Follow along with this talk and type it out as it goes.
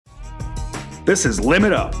This is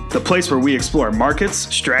Limit Up, the place where we explore markets,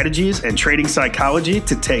 strategies, and trading psychology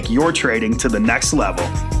to take your trading to the next level.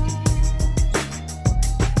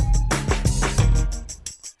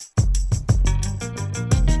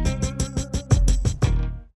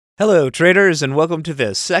 Hello, traders, and welcome to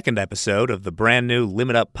the second episode of the brand new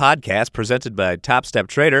Limit Up podcast presented by Top Step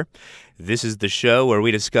Trader. This is the show where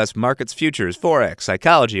we discuss markets, futures, forex,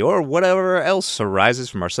 psychology, or whatever else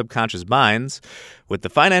arises from our subconscious minds with the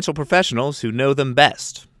financial professionals who know them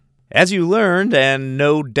best. As you learned and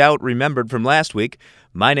no doubt remembered from last week,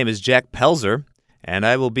 my name is Jack Pelzer, and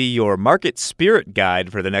I will be your market spirit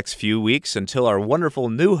guide for the next few weeks until our wonderful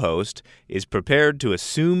new host is prepared to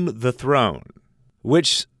assume the throne.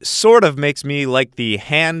 Which sort of makes me like the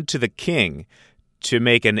hand to the king, to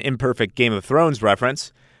make an imperfect Game of Thrones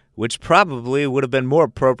reference, which probably would have been more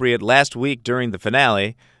appropriate last week during the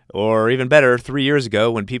finale, or even better, 3 years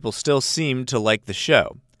ago when people still seemed to like the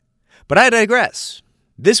show. But I digress.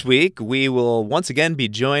 This week, we will once again be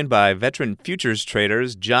joined by veteran futures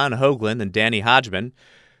traders John Hoagland and Danny Hodgman,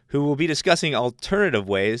 who will be discussing alternative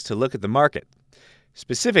ways to look at the market.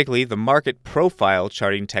 Specifically, the market profile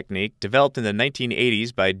charting technique developed in the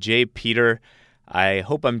 1980s by J. Peter, I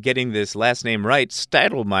hope I'm getting this last name right,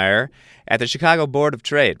 Steidelmeier at the Chicago Board of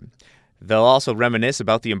Trade. They'll also reminisce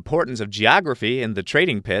about the importance of geography in the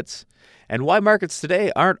trading pits and why markets today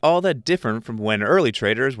aren't all that different from when early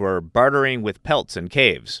traders were bartering with pelts in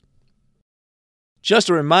caves. Just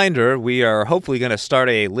a reminder, we are hopefully going to start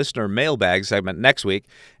a listener mailbag segment next week,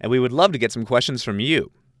 and we would love to get some questions from you.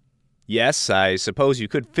 Yes, I suppose you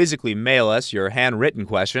could physically mail us your handwritten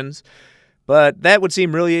questions, but that would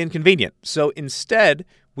seem really inconvenient. So instead,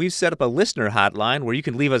 we've set up a listener hotline where you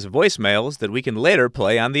can leave us voicemails that we can later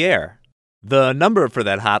play on the air. The number for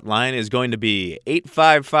that hotline is going to be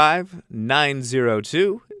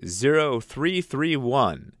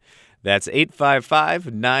 855-902-0331. That's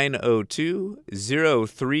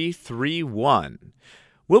 855-902-0331.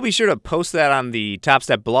 We'll be sure to post that on the Top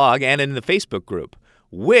Step blog and in the Facebook group,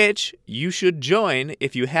 which you should join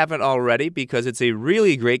if you haven't already because it's a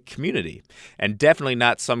really great community and definitely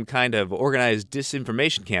not some kind of organized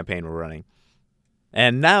disinformation campaign we're running.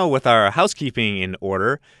 And now with our housekeeping in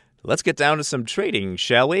order, let's get down to some trading,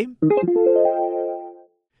 shall we?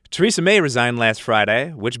 Theresa May resigned last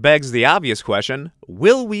Friday, which begs the obvious question,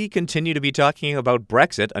 will we continue to be talking about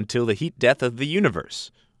Brexit until the heat death of the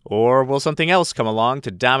universe? Or will something else come along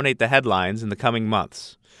to dominate the headlines in the coming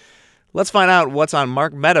months? Let's find out what's on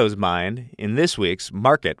Mark Meadows' mind in this week's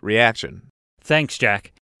Market Reaction. Thanks,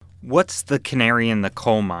 Jack. What's the canary in the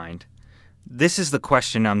coal mine? This is the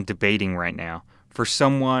question I'm debating right now. For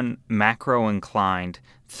someone macro-inclined,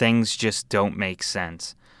 things just don't make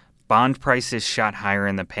sense. Bond prices shot higher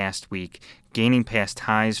in the past week, gaining past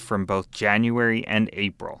highs from both January and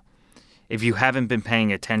April. If you haven't been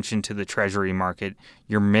paying attention to the Treasury market,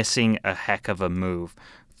 you're missing a heck of a move.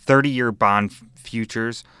 30-year bond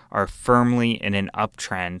futures are firmly in an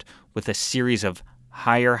uptrend with a series of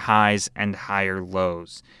higher highs and higher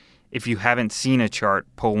lows. If you haven't seen a chart,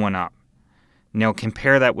 pull one up. Now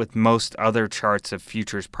compare that with most other charts of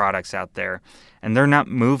futures products out there, and they're not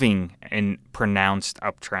moving in pronounced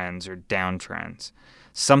uptrends or downtrends.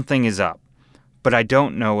 Something is up, but I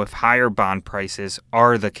don't know if higher bond prices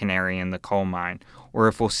are the canary in the coal mine, or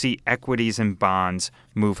if we'll see equities and bonds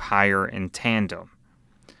move higher in tandem.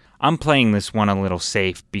 I'm playing this one a little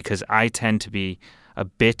safe because I tend to be a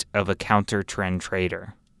bit of a counter-trend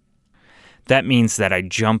trader. That means that I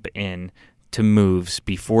jump in to moves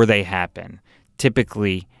before they happen,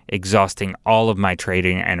 typically exhausting all of my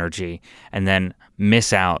trading energy and then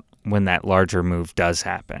miss out when that larger move does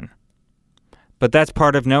happen. But that's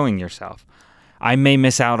part of knowing yourself. I may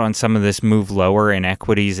miss out on some of this move lower in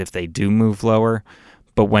equities if they do move lower,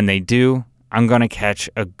 but when they do, I'm going to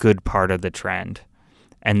catch a good part of the trend.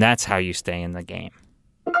 And that's how you stay in the game.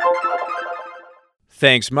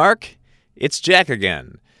 Thanks, Mark. It's Jack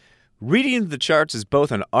again. Reading the charts is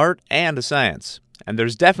both an art and a science, and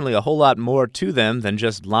there's definitely a whole lot more to them than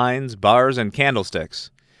just lines, bars, and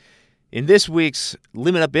candlesticks. In this week's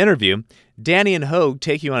Limit Up interview, Danny and Hoag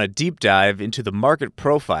take you on a deep dive into the market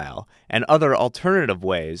profile and other alternative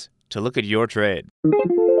ways to look at your trade.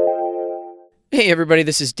 Hey everybody,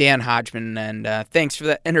 this is Dan Hodgman, and thanks for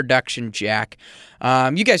that introduction, Jack.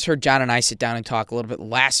 You guys heard John and I sit down and talk a little bit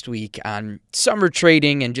last week on summer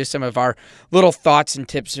trading and just some of our little thoughts and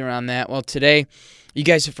tips around that. Well, today, you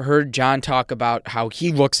guys have heard John talk about how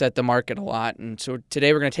he looks at the market a lot, and so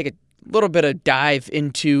today we're going to take a little bit of dive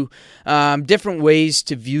into different ways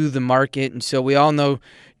to view the market. And so we all know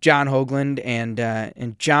John Hoagland,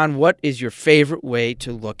 and John, what is your favorite way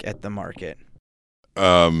to look at the market?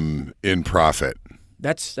 in profit.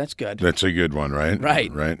 That's good. That's a good one, right?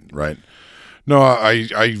 Right. No,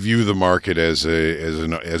 I view the market as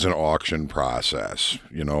an auction process.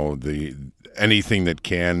 You know, anything that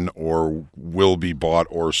can or will be bought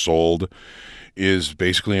or sold is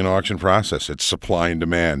basically an auction process. It's supply and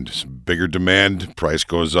demand. Bigger demand, price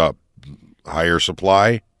goes up. Higher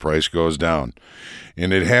supply, price goes down.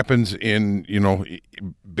 And it happens in,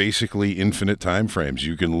 basically infinite time frames.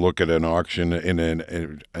 You can look at an auction in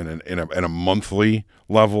a monthly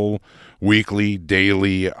level, weekly,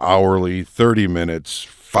 daily, hourly, 30 minutes,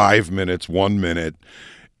 5 minutes, 1 minute.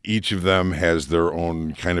 Each of them has their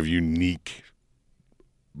own kind of unique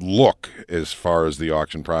look as far as the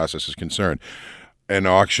auction process is concerned. An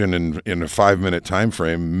auction in a 5-minute time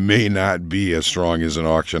frame may not be as strong as an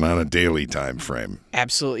auction on a daily time frame.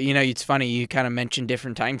 Absolutely. It's funny. You kind of mentioned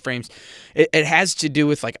different time frames. It has to do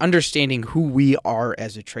with understanding who we are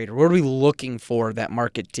as a trader. What are we looking for that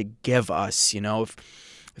market to give us?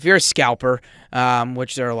 If you're a scalper,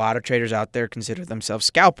 which there are a lot of traders out there consider themselves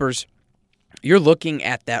scalpers, you're looking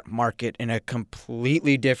at that market in a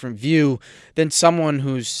completely different view than someone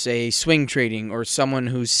who's, say, swing trading or someone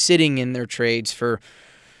who's sitting in their trades for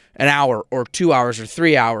an hour or 2 hours or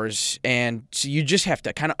 3 hours. And so you just have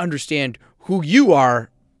to kind of understand who you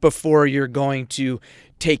are before you're going to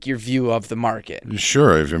take your view of the market.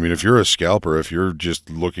 Sure. If you're a scalper, if you're just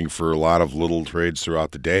looking for a lot of little trades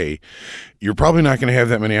throughout the day, you're probably not going to have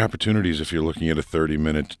that many opportunities if you're looking at a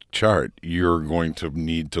 30-minute chart. You're going to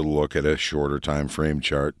need to look at a shorter time frame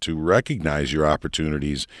chart to recognize your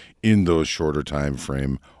opportunities in those shorter time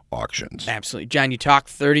frame auctions. Absolutely. John, you talk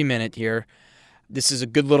 30-minute here. This is a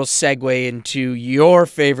good little segue into your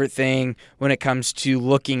favorite thing when it comes to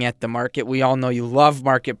looking at the market. We all know you love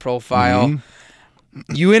Market Profile. Mm-hmm.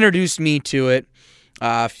 You introduced me to it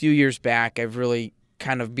a few years back. I've really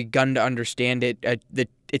kind of begun to understand it.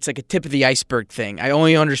 It's like a tip of the iceberg thing. I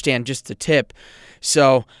only understand just the tip.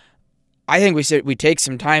 So I think we take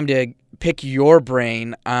some time to pick your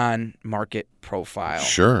brain on Market Profile.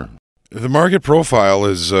 Sure. The Market Profile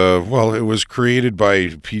is, it was created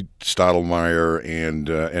by Pete Stottlemyre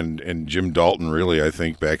and Jim Dalton, really, I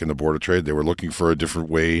think, back in the Board of Trade. They were looking for a different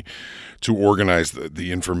way to organize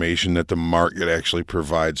the information that the market actually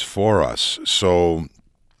provides for us. So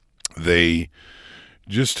they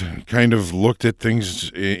just kind of looked at things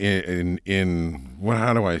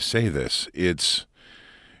how do I say this? It's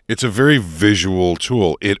a very visual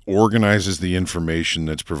tool. It organizes the information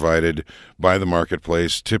that's provided by the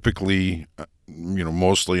marketplace, typically,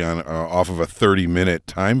 mostly off of a 30-minute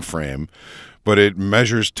time frame, but it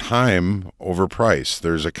measures time over price.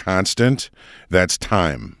 There's a constant, that's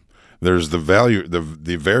time. There's the value,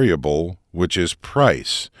 the variable, which is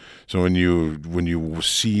price. So when you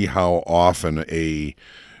see how often a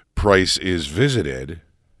price is visited,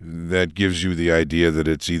 that gives you the idea that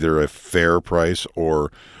it's either a fair price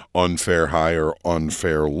or unfair high or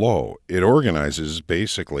unfair low. It organizes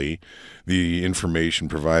basically the information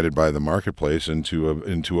provided by the marketplace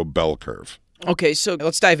into a bell curve. Okay, so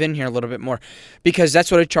let's dive in here a little bit more, because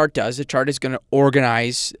that's what a chart does. A chart is going to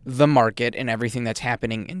organize the market and everything that's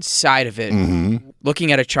happening inside of it. Mm-hmm.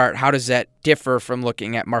 Looking at a chart, how does that differ from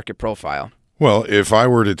looking at Market Profile? Well, if I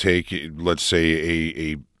were to take, let's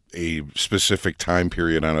say, a specific time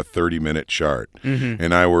period on a 30-minute chart, mm-hmm.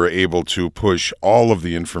 and I were able to push all of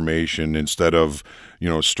the information instead of,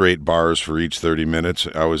 straight bars for each 30 minutes,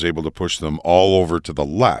 I was able to push them all over to the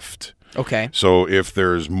left. Okay. So if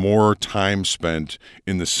there's more time spent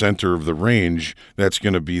in the center of the range, that's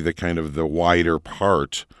going to be the kind of the wider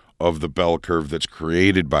part of the bell curve that's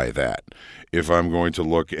created by that. If I'm going to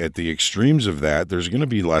look at the extremes of that, there's going to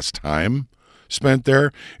be less time spent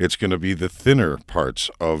there. It's going to be the thinner parts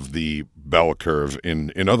of the bell curve.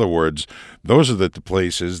 In other words, those are the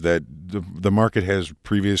places that the market has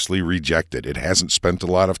previously rejected. It hasn't spent a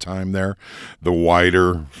lot of time there. The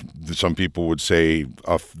wider, some people would say,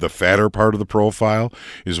 the fatter part of the profile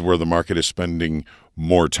is where the market is spending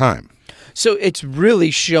more time. So it's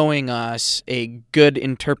really showing us a good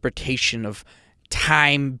interpretation of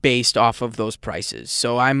time based off of those prices.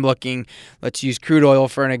 So I'm looking, let's use crude oil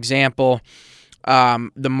for an example.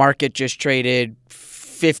 The market just traded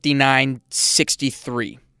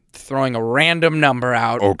 59.63, throwing a random number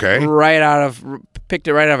out. Okay. Picked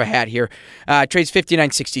it right out of a hat here. Trades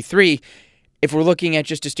 59.63. If we're looking at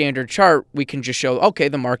just a standard chart, we can just show, okay,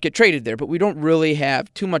 the market traded there, but we don't really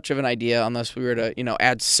have too much of an idea unless we were to,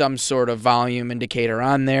 add some sort of volume indicator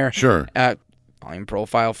on there. Sure. Volume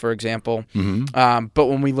profile, for example. Mm-hmm. But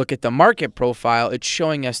when we look at the Market Profile, it's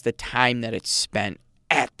showing us the time that it's spent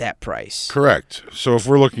at that price. Correct. So if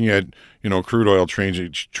we're looking at, crude oil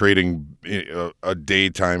trading a day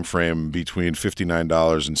time frame between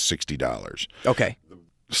 $59 and $60. Okay.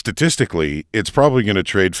 Statistically, it's probably going to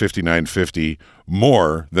trade $59.50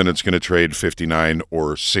 more than it's going to trade $59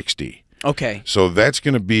 or $60. Okay. So that's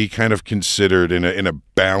going to be kind of considered in a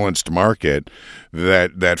balanced market.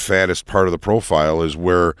 That fattest part of the profile is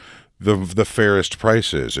where the fairest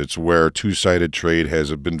price is. It's where two-sided trade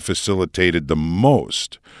has been facilitated the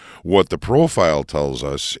most. What the profile tells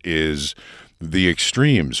us is the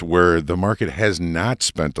extremes, where the market has not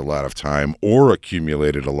spent a lot of time or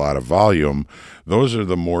accumulated a lot of volume. Those are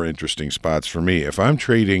the more interesting spots for me. If I'm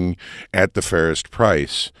trading at the fairest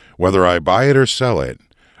price, whether I buy it or sell it,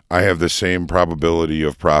 I have the same probability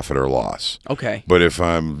of profit or loss. Okay. But if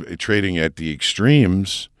I'm trading at the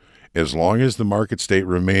extremes, as long as the market state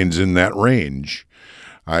remains in that range,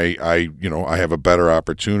 I have a better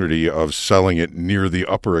opportunity of selling it near the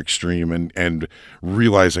upper extreme and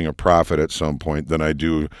realizing a profit at some point than I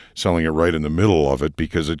do selling it right in the middle of it,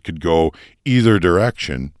 because it could go either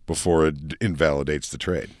direction before it invalidates the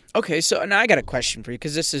trade. Okay, so now I got a question for you,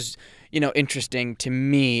 because this is, interesting to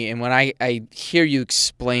me. And when I hear you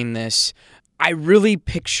explain this, I really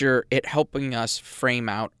picture it helping us frame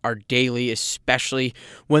out our daily, especially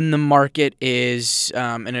when the market is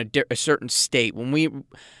in a certain state.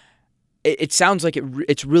 It sounds like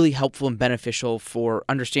it's really helpful and beneficial for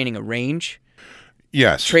understanding a range.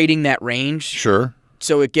 Yes. Trading that range. Sure.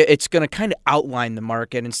 So it's going to kind of outline the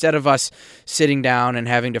market. Instead of us sitting down and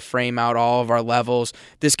having to frame out all of our levels,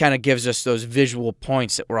 this kind of gives us those visual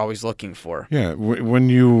points that we're always looking for. Yeah, when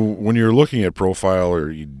you're looking at profile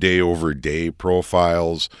or day-over-day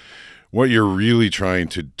profiles, what you're really trying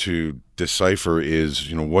to decipher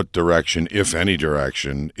is, what direction, if any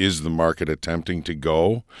direction, is the market attempting to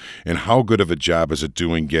go, and how good of a job is it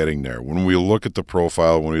doing getting there. When we look at the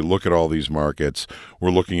profile, when we look at all these markets,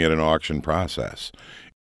 we're looking at an auction process.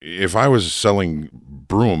 If I was selling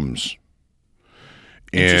brooms,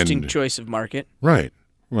 interesting choice of market. Right.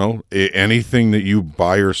 Well, anything that you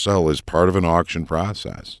buy or sell is part of an auction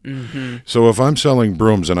process. Mm-hmm. So if I'm selling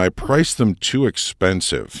brooms and I price them too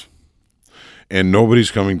expensive, and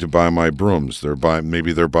nobody's coming to buy my brooms,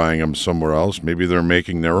 maybe they're buying them somewhere else, maybe they're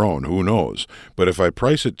making their own, who knows? But if I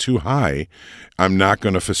price it too high, I'm not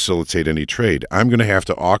going to facilitate any trade. I'm going to have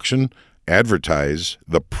to advertise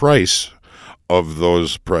the price of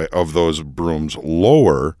those brooms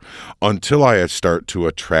lower until I start to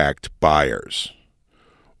attract buyers.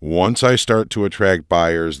 Once I start to attract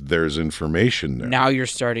buyers, there's information there. Now you're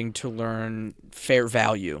starting to learn fair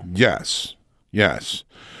value. Yes.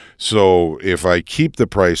 So if I keep the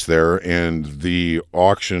price there and the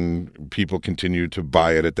auction people continue to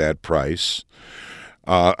buy it at that price,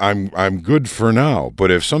 I'm good for now.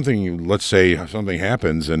 But if let's say something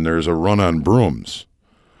happens and there's a run on brooms,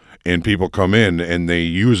 and people come in and they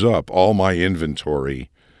use up all my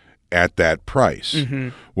inventory at that price, mm-hmm.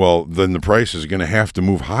 well, then the price is going to have to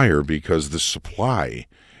move higher because the supply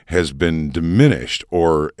has been diminished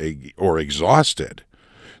or exhausted.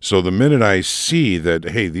 So the minute I see that,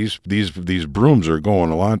 hey, these brooms are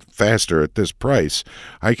going a lot faster at this price,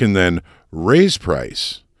 I can then raise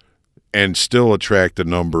price and still attract a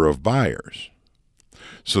number of buyers.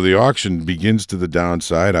 So the auction begins to the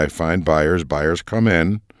downside. I find buyers come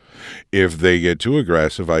in. If they get too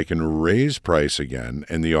aggressive, I can raise price again,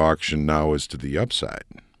 and the auction now is to the upside.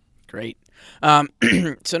 Great.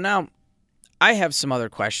 So now I have some other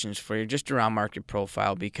questions for you just around market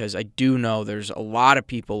profile, because I do know there's a lot of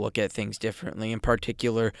people look at things differently. In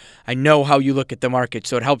particular, I know how you look at the market,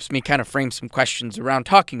 so it helps me kind of frame some questions around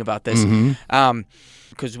talking about this. Mm-hmm.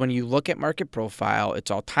 Because when you look at market profile,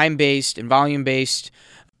 it's all time-based and volume-based.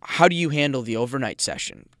 How do you handle the overnight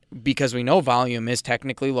session? Because we know volume is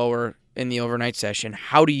technically lower in the overnight session.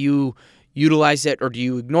 How do you utilize it, or do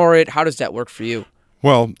you ignore it? How does that work for you?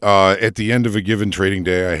 Well, at the end of a given trading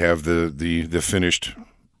day, I have the finished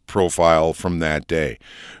profile from that day.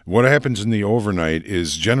 What happens in the overnight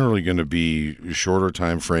is generally going to be shorter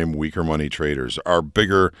time frame, weaker money traders. Our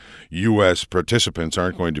bigger U.S. participants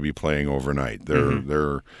aren't going to be playing overnight.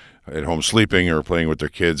 They're at home sleeping or playing with their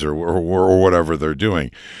kids or whatever they're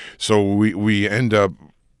doing. So we end up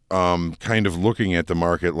kind of looking at the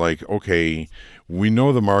market like, okay, we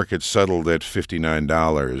know the market settled at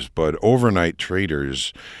 $59, but overnight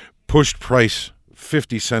traders pushed price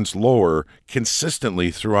 50 cents lower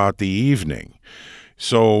consistently throughout the evening.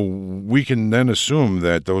 So we can then assume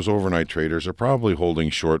that those overnight traders are probably holding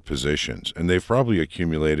short positions, and they've probably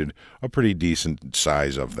accumulated a pretty decent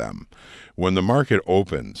size of them. When the market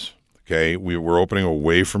opens, okay, we're opening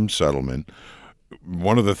away from settlement,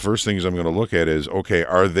 one of the first things I'm going to look at is, okay,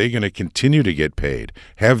 are they going to continue to get paid?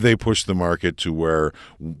 Have they pushed the market to where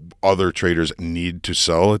other traders need to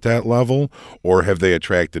sell at that level, or have they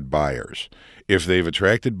attracted buyers? If they've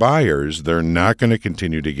attracted buyers, they're not going to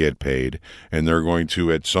continue to get paid, and they're going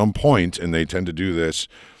to, at some point, and they tend to do this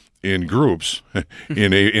in groups,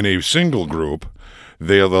 in a single group,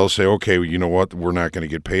 they'll say, okay, you know what, we're not going to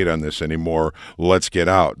get paid on this anymore. Let's get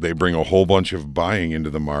out. They bring a whole bunch of buying into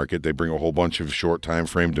the market. They bring a whole bunch of short time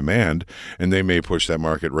frame demand, and they may push that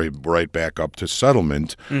market right back up to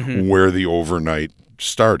settlement where the overnight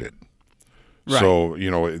started. Right. So,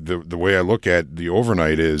 the way I look at the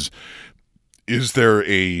overnight is there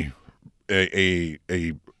a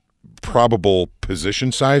probable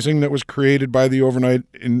position sizing that was created by the overnight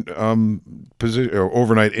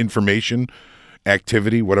overnight information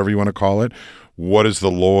activity, whatever you want to call it? What is the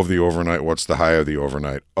low of the overnight? What's the high of the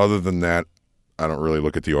overnight? Other than that, I don't really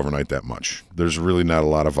look at the overnight that much. There's really not a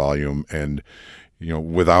lot of volume, and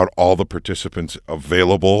without all the participants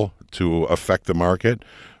available to affect the market,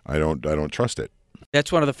 I don't trust it. That's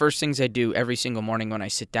one of the first things I do every single morning when I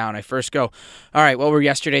sit down. I first go, all right, what were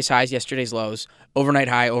yesterday's highs, yesterday's lows, overnight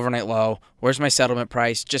high, overnight low, where's my settlement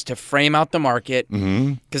price, just to frame out the market,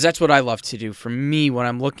 because that's what I love to do. For me, when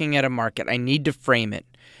I'm looking at a market, I need to frame it.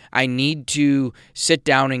 I need to sit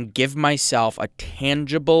down and give myself a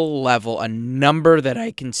tangible level, a number that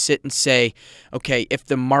I can sit and say, okay, if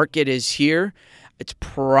the market is here, it's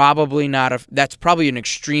probably that's probably an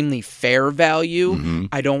extremely fair value.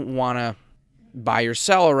 I don't want to buy or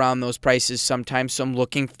sell around those prices sometimes, so I'm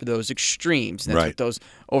looking for those extremes. That's what those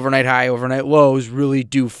overnight high, overnight lows really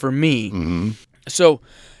do for me. So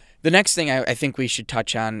the next thing I think we should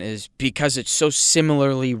touch on is, because it's so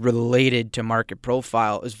similarly related to market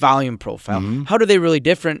profile, is volume profile. How do they really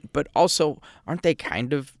different, but also aren't they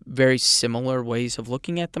kind of very similar ways of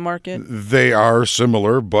looking at the market? They are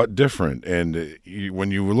similar but different. And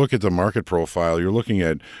when you look at the market profile, you're looking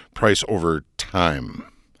at price over time.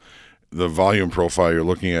 The volume profile, you're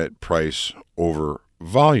looking at price over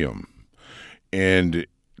volume. And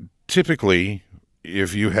typically,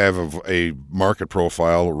 if you have a market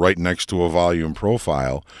profile right next to a volume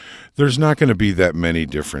profile, there's not going to be that many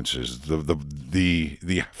differences.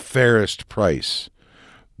 The fairest price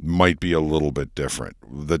might be a little bit different.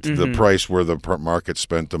 The price where the market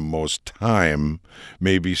spent the most time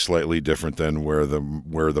may be slightly different than where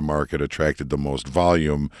the market attracted the most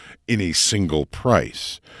volume in a single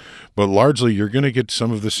price. But largely, you're going to get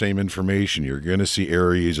some of the same information. You're going to see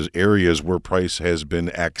areas where price has been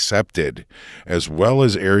accepted, as well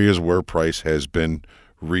as areas where price has been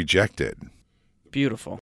rejected.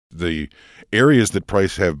 Beautiful. The areas that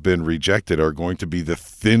price have been rejected are going to be the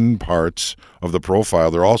thin parts of the profile.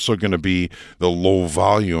 They're also going to be the low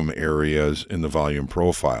volume areas in the volume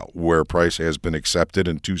profile. Where price has been accepted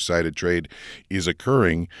and two-sided trade is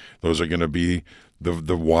occurring, those are going to be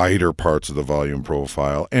the wider parts of the volume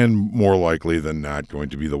profile, and more likely than not going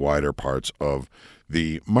to be the wider parts of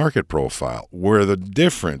the market profile. Where the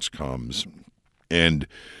difference comes, and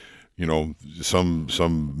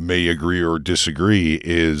some may agree or disagree,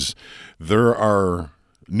 is there are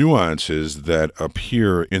nuances that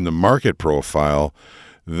appear in the market profile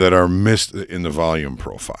that are missed in the volume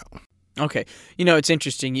profile. Okay. It's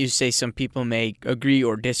interesting. You say some people may agree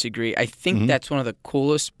or disagree. I think that's one of the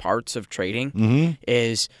coolest parts of trading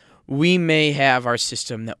is we may have our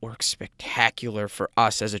system that works spectacular for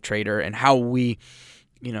us as a trader, and how we,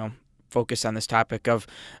 focus on this topic of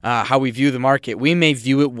how we view the market. We may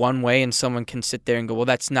view it one way, and someone can sit there and go, well,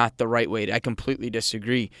 that's not the right way. I completely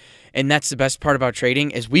disagree. And that's the best part about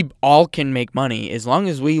trading, is we all can make money as long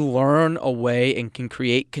as we learn a way and can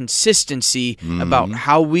create consistency about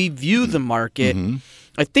how we view the market.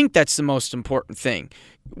 I think that's the most important thing.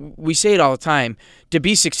 We say it all the time. To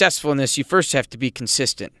be successful in this, you first have to be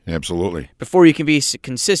consistent. Absolutely. Before you can be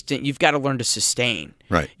consistent, you've got to learn to sustain.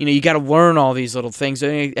 Right. You got to learn all these little things.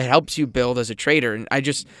 It helps you build as a trader. And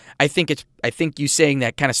I think you saying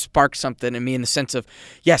that kind of sparked something in me, in the sense of,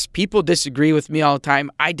 yes, people disagree with me all the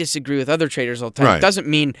time. I disagree with other traders all the time. Right. It doesn't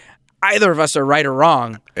mean either of us are right or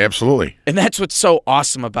wrong. Absolutely. And that's what's so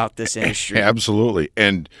awesome about this industry. Absolutely.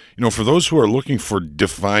 And, for those who are looking for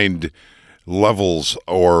defined levels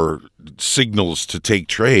or signals to take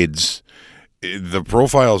trades, the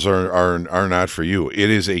profiles are not for you. It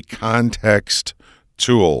is a context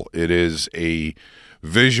tool. It is a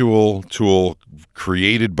visual tool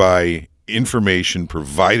created by information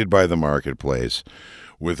provided by the marketplace,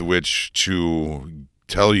 with which to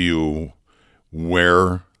tell you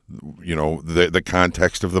where the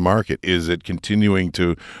context of the market. Is it continuing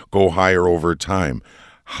to go higher over time?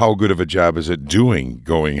 how good of a job is it doing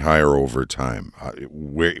going higher over time?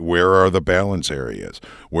 Where are the balance areas?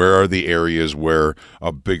 Where are the areas where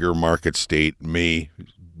a bigger market state may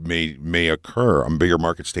occur? A bigger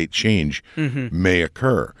market state change may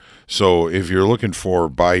occur. So if you're looking for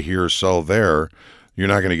buy here, sell there, you're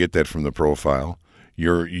not going to get that from the profile.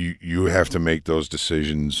 You have to make those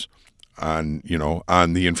decisions on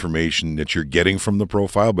the information that you're getting from the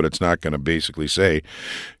profile, but it's not going to basically say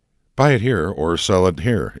buy it here or sell it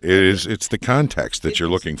here. It's the context that you're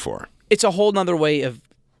looking for. It's a whole nother way of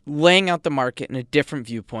laying out the market in a different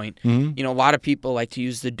viewpoint. A lot of people like to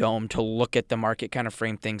use the dome to look at the market, kind of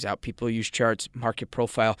frame things out. People use charts, market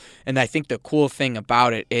profile, and I think the cool thing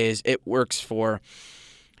about it is it works for.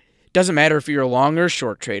 Doesn't matter if you're a long or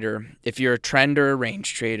short trader, if you're a trend or a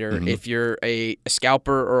range trader, if you're a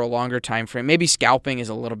scalper or a longer time frame. Maybe scalping is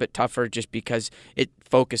a little bit tougher just because it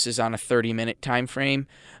focuses on a 30-minute time frame.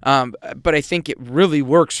 But I think it really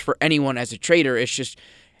works for anyone as a trader. It's just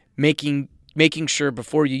making sure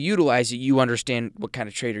before you utilize it, you understand what kind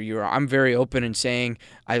of trader you are. I'm very open in saying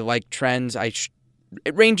I like trends.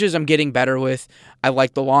 Ranges I'm getting better with. I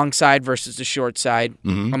like the long side versus the short side.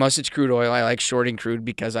 Unless it's crude oil, I like shorting crude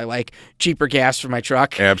because I like cheaper gas for my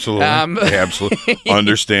truck. Absolutely. Absolutely.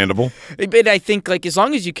 Understandable. But I think as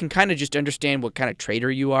long as you can kind of just understand what kind of trader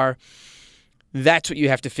you are, that's what you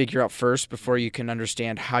have to figure out first before you can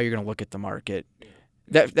understand how you're going to look at the market.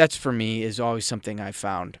 That's for me is always something I've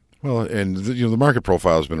found. Well, and the market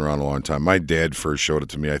profile has been around a long time. My dad first showed it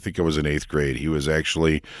to me. I think it was in 8th grade. He was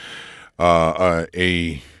actually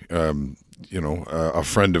a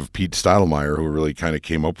friend of Pete Stottlemyre who really kind of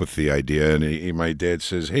came up with the idea. And my dad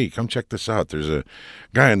says, "Hey, come check this out. There's a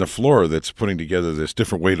guy on the floor that's putting together this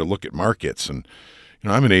different way to look at markets." And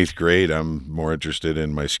I'm in 8th grade. I'm more interested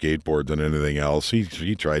in my skateboard than anything else.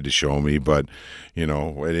 He tried to show me, but in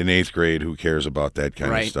 8th grade, who cares about that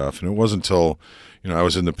kind of stuff? And it wasn't until I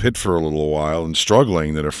was in the pit for a little while and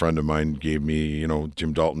struggling that a friend of mine gave me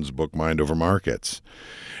Jim Dalton's book Mind Over Markets.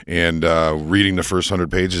 And reading the first 100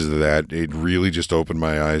 pages of that, it really just opened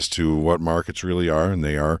my eyes to what markets really are, and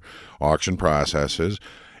they are auction processes.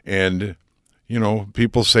 And,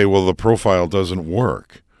 people say, well, the profile doesn't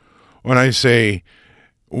work. When I say,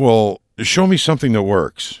 well, show me something that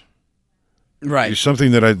works. Right.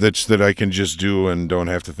 Something that I can just do and don't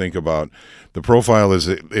have to think about. The profile is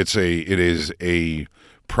a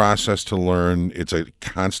process to learn. It's a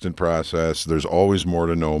constant process. There's always more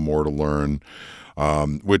to know, more to learn.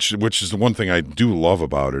 Which is the one thing I do love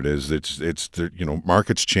about it is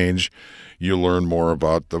markets change. You learn more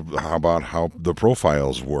about how the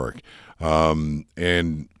profiles work.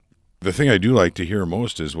 And the thing I do like to hear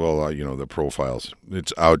most is, the profiles,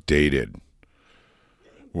 it's outdated.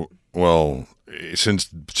 Well, since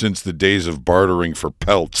the days of bartering for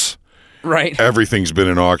pelts, right, everything's been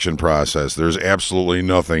an auction process. There's absolutely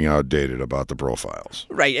nothing outdated about the profiles.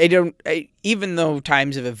 Right. Even though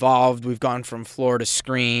times have evolved, we've gone from floor to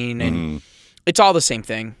screen, and it's all the same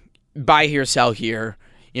thing. Buy here, sell here.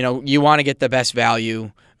 You want to get the best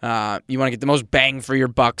value. You want to get the most bang for your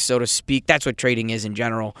buck, so to speak. That's what trading is in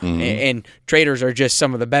general. And traders are just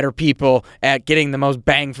some of the better people at getting the most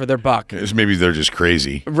bang for their buck. Maybe they're just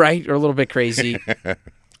crazy. Right, or a little bit crazy.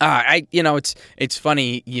 It's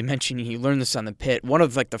funny you mentioned you learned this on the pit. One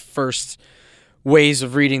of the first ways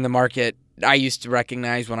of reading the market I used to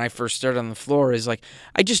recognize when I first started on the floor is I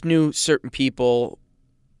just knew certain people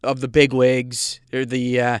of the big wigs or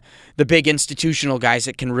the big institutional guys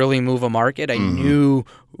that can really move a market. I knew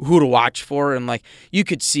who to watch for, and you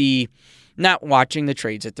could see, not watching the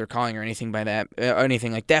trades that they're calling or anything by that or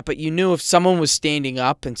anything like that, but you knew if someone was standing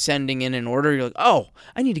up and sending in an order, you're like, oh,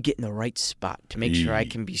 I need to get in the right spot to make sure I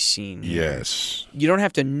can be seen. Yes. You don't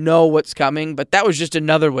have to know what's coming, but that was just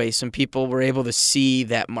another way some people were able to see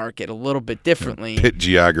that market a little bit differently. Pit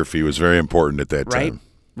geography was very important at that time.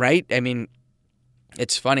 Right? I mean,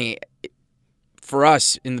 it's funny. For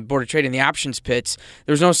us in the Board of Trade in the options pits,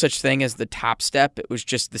 there was no such thing as the top step. It was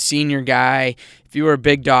just the senior guy. If you were a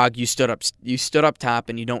big dog, you stood up top,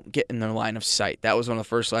 and you don't get in their line of sight. That was one of the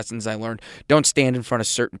first lessons I learned. Don't stand in front of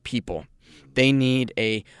certain people. They need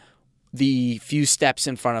the few steps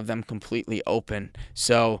in front of them completely open.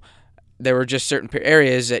 So there were just certain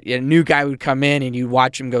areas that a new guy would come in, and you'd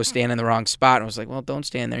watch him go stand in the wrong spot. And I was like, well, don't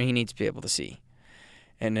stand there. He needs to be able to see.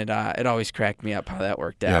 And it always cracked me up how that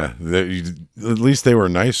worked out. Yeah, at least they were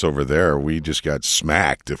nice over there. We just got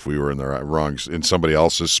smacked if we were in somebody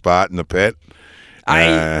else's spot in the pit.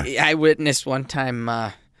 I witnessed one time.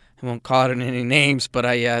 I won't call it any names,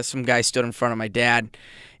 but some guy stood in front of my dad,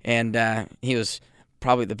 and he was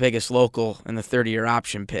probably the biggest local in the 30-year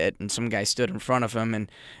option pit, and some guy stood in front of him,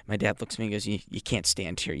 and my dad looks at me and goes, you can't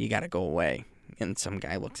stand here. You got to go away. And some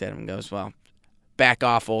guy looks at him and goes, well, back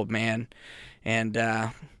off, old man. And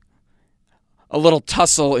a little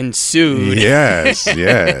tussle ensued. Yes.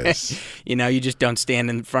 You just don't stand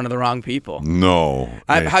in front of the wrong people. No.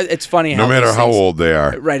 It's funny how no matter how old they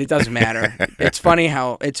are. Right, it doesn't matter. It's funny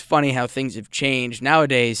how things have changed.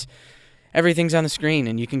 Nowadays, everything's on the screen,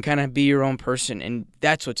 and you can kind of be your own person, and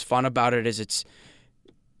that's what's fun about it. Is it's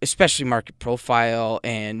especially market profile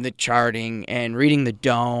and the charting and reading the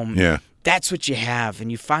dome. Yeah. That's what you have,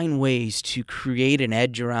 and you find ways to create an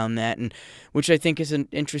edge around that, and which I think is an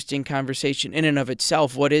interesting conversation in and of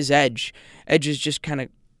itself. What is edge? Edge is just kind of,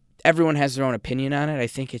 everyone has their own opinion on it. I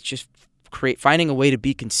think it's just finding a way to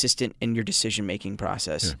be consistent in your decision-making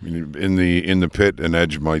process. Yeah. In the pit, an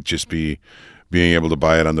edge might just be being able to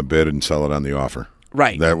buy it on the bid and sell it on the offer.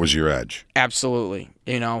 Right. That was your edge. Absolutely.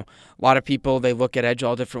 A lot of people, they look at edge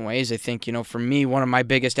all different ways. I think, for me, one of my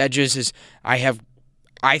biggest edges is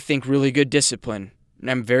I think really good discipline.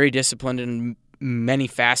 And I'm very disciplined in many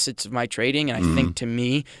facets of my trading, and I think to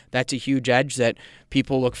me that's a huge edge, that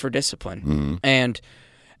people look for discipline. And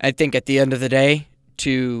I think at the end of the day,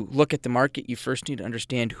 to look at the market, you first need to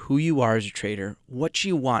understand who you are as a trader, what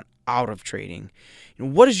you want out of trading.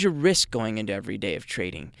 What is your risk going into every day of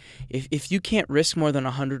trading? If you can't risk more than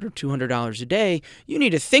 $100 or $200 a day, you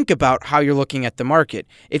need to think about how you're looking at the market.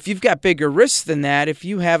 If you've got bigger risks than that, if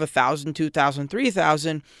you have 1,000, 2,000,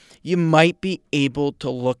 3,000, you might be able to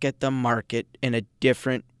look at the market in a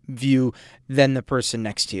different view than the person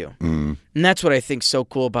next to you. And that's what I think is so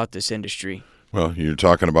cool about this industry. Well, you're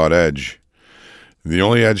talking about edge. The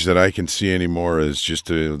only edge that I can see anymore is just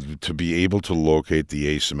to be able to locate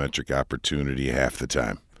the asymmetric opportunity half the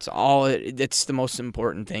time. It's the most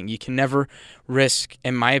important thing. You can never risk,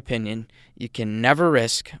 in my opinion,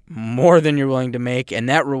 more than you're willing to make, and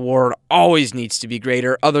that reward always needs to be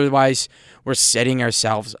greater. Otherwise, we're setting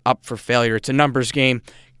ourselves up for failure. It's a numbers game.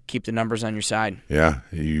 Keep the numbers on your side. Yeah,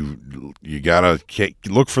 you got to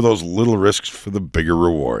look for those little risks for the bigger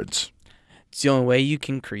rewards. It's the only way you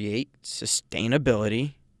can create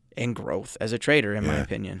sustainability and growth as a trader, in my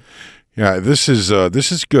opinion. Yeah, this is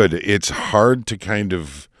good. It's hard to kind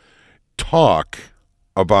of talk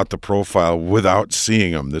about the profile without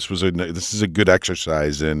seeing them. This is a good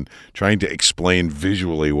exercise in trying to explain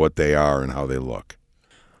visually what they are and how they look.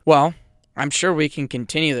 Well, I'm sure we can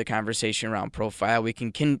continue the conversation around profile. We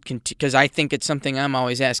can because I think it's something I'm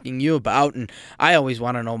always asking you about, and I always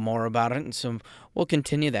want to know more about it. And so we'll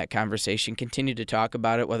continue that conversation, continue to talk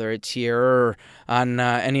about it, whether it's here or on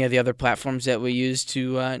any of the other platforms that we use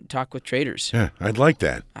to talk with traders. Yeah, I'd like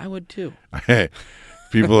that. I would too.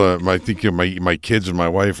 People might think my kids and my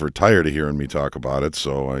wife are tired of hearing me talk about it,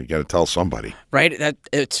 so I got to tell somebody. Right?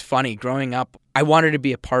 It's funny. Growing up, I wanted to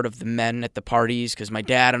be a part of the men at the parties because my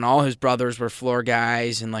dad and all his brothers were floor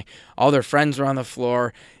guys, and like all their friends were on the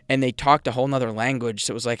floor, and they talked a whole nother language.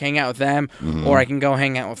 So it was like hang out with them, or I can go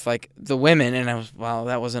hang out with like the women. And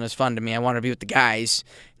that wasn't as fun to me. I wanted to be with the guys,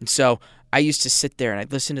 and so I used to sit there and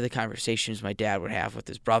I'd listen to the conversations my dad would have with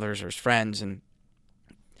his brothers or his friends, and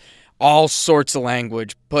all sorts of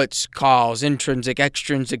language, puts, calls, intrinsic,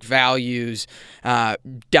 extrinsic values,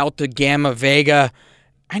 delta, gamma, vega.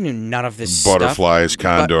 I knew none of this Butterflies, stuff.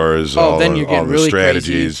 condors, then you're getting really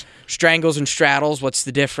strategies. Crazy. Strangles and straddles, what's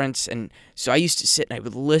the difference? And so I used to sit and I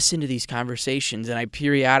would listen to these conversations, and I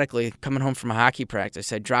periodically, coming home from a hockey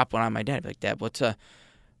practice, I'd drop one on my dad. I'd be like, Dad, what's a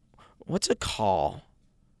call?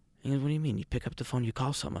 He goes, what do you mean? You pick up the phone, you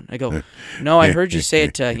call someone. I go, no, I heard you say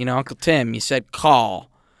it to, Uncle Tim. You said call.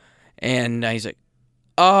 And he's like,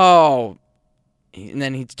 oh. And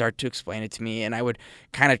then he'd start to explain it to me, and I would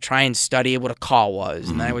kind of try and study what a call was,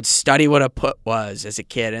 and then I would study what a put was as a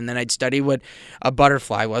kid, and then I'd study what a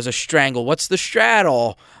butterfly was, a strangle. What's the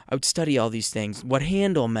straddle? I would study all these things, what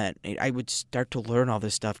handle meant. I would start to learn all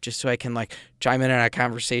this stuff just so I can like chime in on a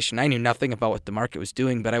conversation. I knew nothing about what the market was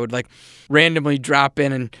doing, but I would like randomly drop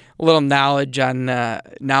in and a little knowledge on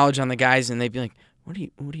the guys, and they'd be like, what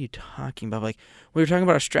are you talking about? I'm like, we were talking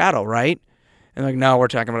about a straddle, right? And like, no, we're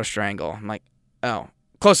talking about a strangle. I'm like, oh,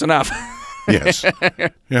 close enough. Yes.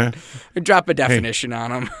 Yeah. Drop a definition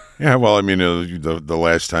on them. Yeah. Well, I mean, the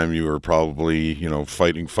last time you were probably,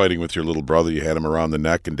 fighting with your little brother, you had him around the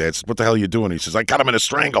neck, and Dad said, "What the hell are you doing?" He says, "I got him in a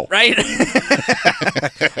strangle." Right.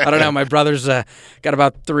 I don't know. My brother's got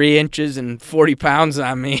about 3 inches and 40 pounds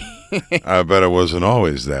on me. I bet it wasn't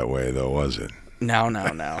always that way, though, was it? No.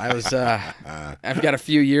 I was. I've got a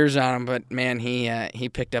few years on him, but man, he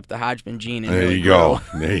picked up the Hodgman gene. And There you go.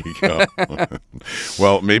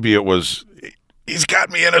 Well, maybe it was He's got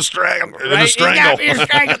me in a strangle. Right? He got me in a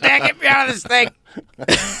strangle. Dad, get me out of this thing.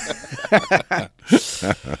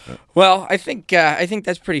 Well, I think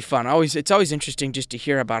that's pretty fun. It's always interesting just to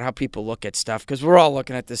hear about how people look at stuff, because we're all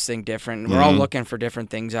looking at this thing different. And we're all looking for different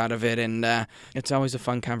things out of it, and it's always a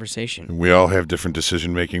fun conversation. We all have different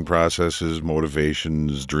decision-making processes,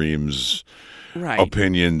 motivations, dreams,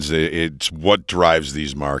 opinions. It's what drives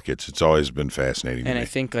these markets. It's always been fascinating to me. I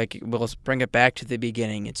think, we'll bring it back to the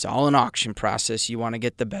beginning. It's all an auction process. You want to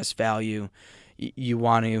get the best value. You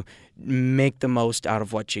want to make the most out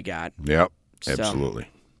of what you got. Yep, absolutely.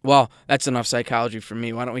 Well, that's enough psychology for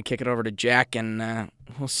me. Why don't we kick it over to Jack, and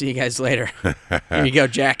we'll see you guys later. Here you go,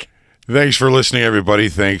 Jack. Thanks for listening, everybody.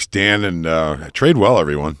 Thanks, Dan, and trade well,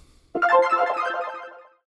 everyone.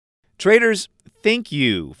 Traders, thank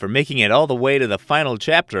you for making it all the way to the final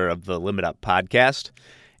chapter of the Limit Up podcast.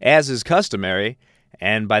 As is customary,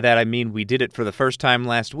 and by that I mean we did it for the first time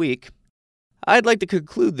last week, I'd like to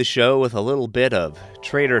conclude the show with a little bit of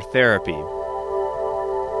trader therapy.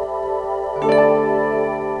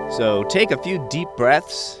 So take a few deep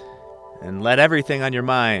breaths and let everything on your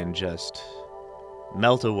mind just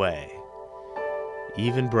melt away.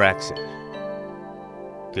 Even Brexit.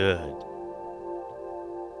 Good.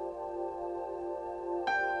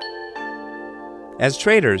 As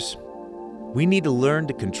traders, we need to learn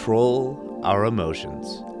to control our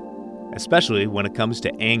emotions, especially when it comes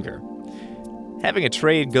to anger. Having a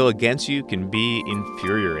trade go against you can be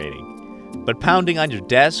infuriating, but pounding on your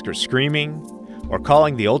desk or screaming or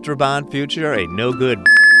calling the Ultra Bond future a no-good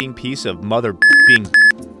piece of mother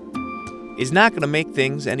is not going to make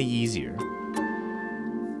things any easier.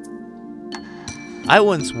 I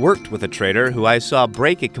once worked with a trader who I saw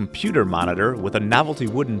break a computer monitor with a novelty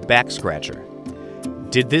wooden back scratcher.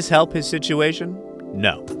 Did this help his situation?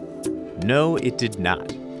 No. No, it did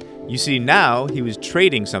not. You see, now he was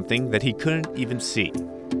trading something that he couldn't even see.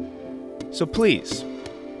 So please,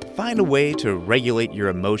 find a way to regulate your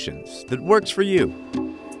emotions that works for you.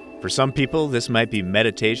 For some people, this might be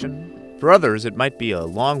meditation. For others, it might be a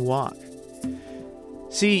long walk.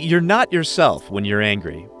 See, you're not yourself when you're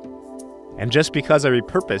angry. And just because I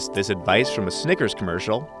repurposed this advice from a Snickers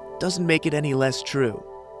commercial doesn't make it any less true.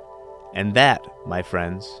 And that, my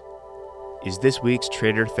friends, is this week's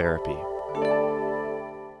Trader Therapy.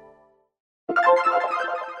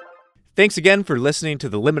 Thanks again for listening to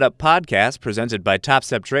the Limit Up podcast presented by Top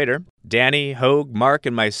Step Trader. Danny, Hogue, Mark,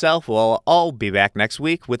 and myself will all be back next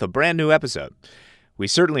week with a brand new episode. We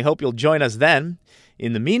certainly hope you'll join us then.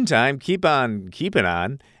 In the meantime, keep on keeping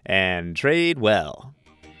on and trade well.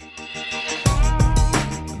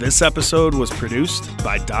 This episode was produced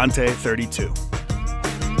by Dante32.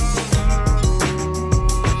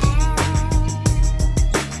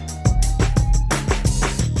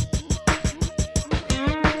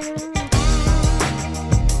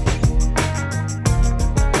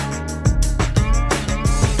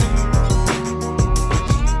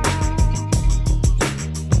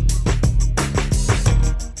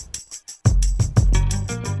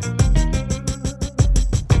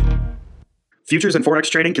 Futures and Forex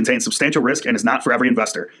trading contains substantial risk and is not for every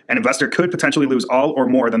investor. An investor could potentially lose all or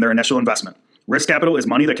more than their initial investment. Risk capital is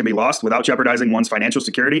money that can be lost without jeopardizing one's financial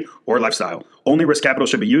security or lifestyle. Only risk capital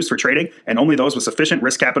should be used for trading, and only those with sufficient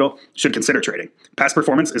risk capital should consider trading. Past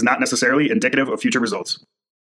performance is not necessarily indicative of future results.